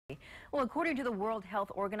Well, according to the World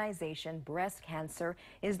Health Organization, breast cancer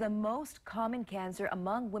is the most common cancer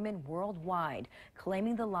among women worldwide,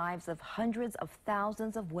 claiming the lives of hundreds of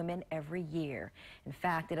thousands of women every year. In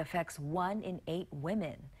fact, it affects 1 in 8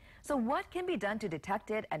 women. So what can be done to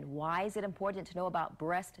detect it, and why is it important to know about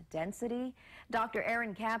breast density? Dr.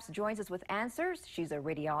 Erin Capps joins us with answers. She's a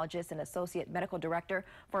radiologist and associate medical director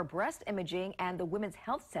for breast imaging and the Women's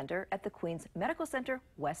Health Center at the Queens Medical Center,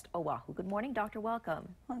 West Oahu. Good morning, Doctor. Welcome.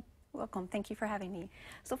 Welcome. Thank you for having me.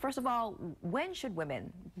 So first of all, when should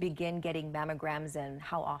women begin getting mammograms and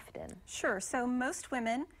how often? Sure. So most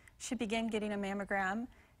women should begin getting a mammogram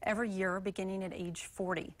every year beginning at age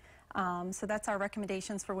 40. So that's our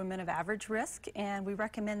recommendations for women of average risk, and we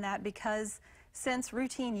recommend that because since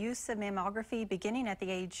routine use of mammography beginning at the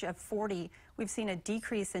age of 40, we've seen a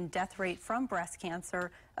decrease in death rate from breast cancer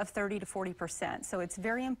of 30 to 40%. So it's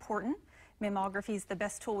very important. Mammography is the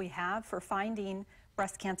best tool we have for finding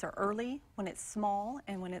breast cancer early, when it's small,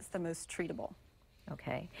 and when it's the most treatable.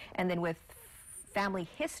 Okay. And then with family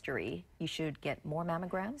history, you should get more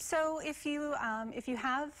mammograms? So if you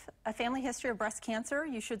have a family history of breast cancer,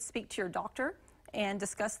 you should speak to your doctor and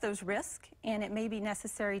discuss those risks, and it may be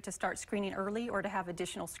necessary to start screening early or to have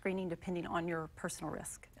additional screening depending on your personal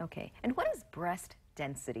risk. Okay. And what does breast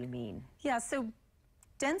density mean? Yeah, so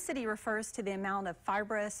density refers to the amount of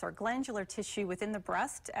fibrous or glandular tissue within the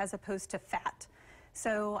breast as opposed to fat.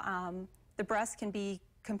 So the breast can be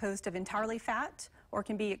composed of entirely fat or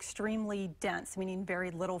can be extremely dense, meaning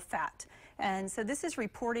very little fat. And so this is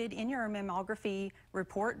reported in your mammography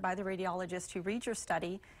report by the radiologist who reads your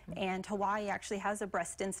study. And Hawaii actually has a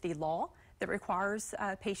breast density law that requires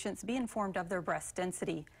patients be informed of their breast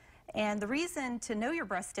density. And the reason to know your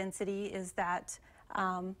breast density is that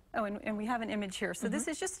and we have an image here. So this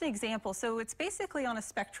is just an example. So it's basically on a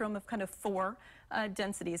spectrum of kind of 4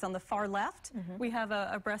 densities. On the far left, we have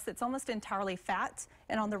a breast that's almost entirely fat.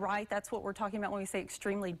 And on the right, that's what we're talking about when we say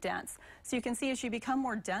extremely dense. So you can see as you become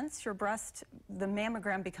more dense, your breast, the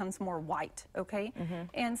mammogram becomes more white, okay?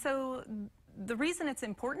 And so the reason it's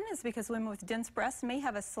important is because women with dense breasts may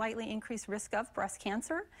have a slightly increased risk of breast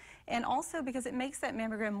cancer, and also because it makes that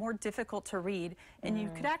mammogram more difficult to read. And you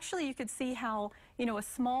could see how, a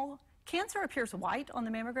small cancer appears white on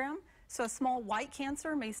the mammogram, so a small white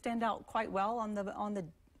cancer may stand out quite well on the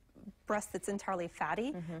breast that's entirely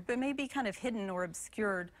fatty, but may be kind of hidden or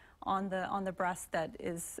obscured on the breast that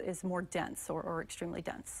is more dense or extremely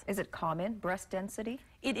dense. Is it common, breast density?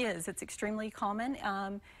 It is. It's extremely common,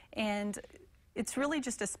 and it's really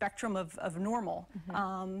just a spectrum of normal.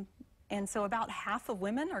 And so about half of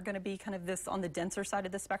women are going to be kind of this on the denser side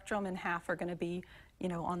of the spectrum, and half are going to be,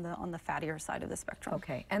 on the fattier side of the spectrum.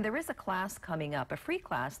 Okay. And there is a class coming up, a free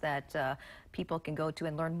class that people can go to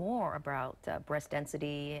and learn more about breast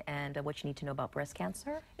density and what you need to know about breast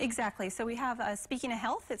cancer? Exactly. So we have Speaking of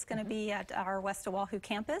Health. It's going to be at our West Oahu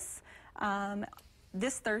campus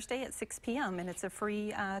this Thursday at 6 p.m. and it's a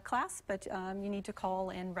free class, but you need to call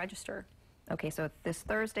and register. Okay, so this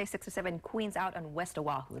Thursday, 6 to 7, Queens out on West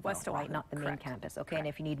Oahu, West Oahu, right? Not the main campus. Okay, and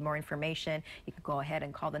if you need more information, you can go ahead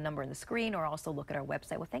and call the number on the screen or also look at our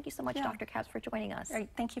website. Well, thank you so much, Dr. Capps, for joining us. All right,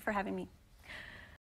 thank you for having me.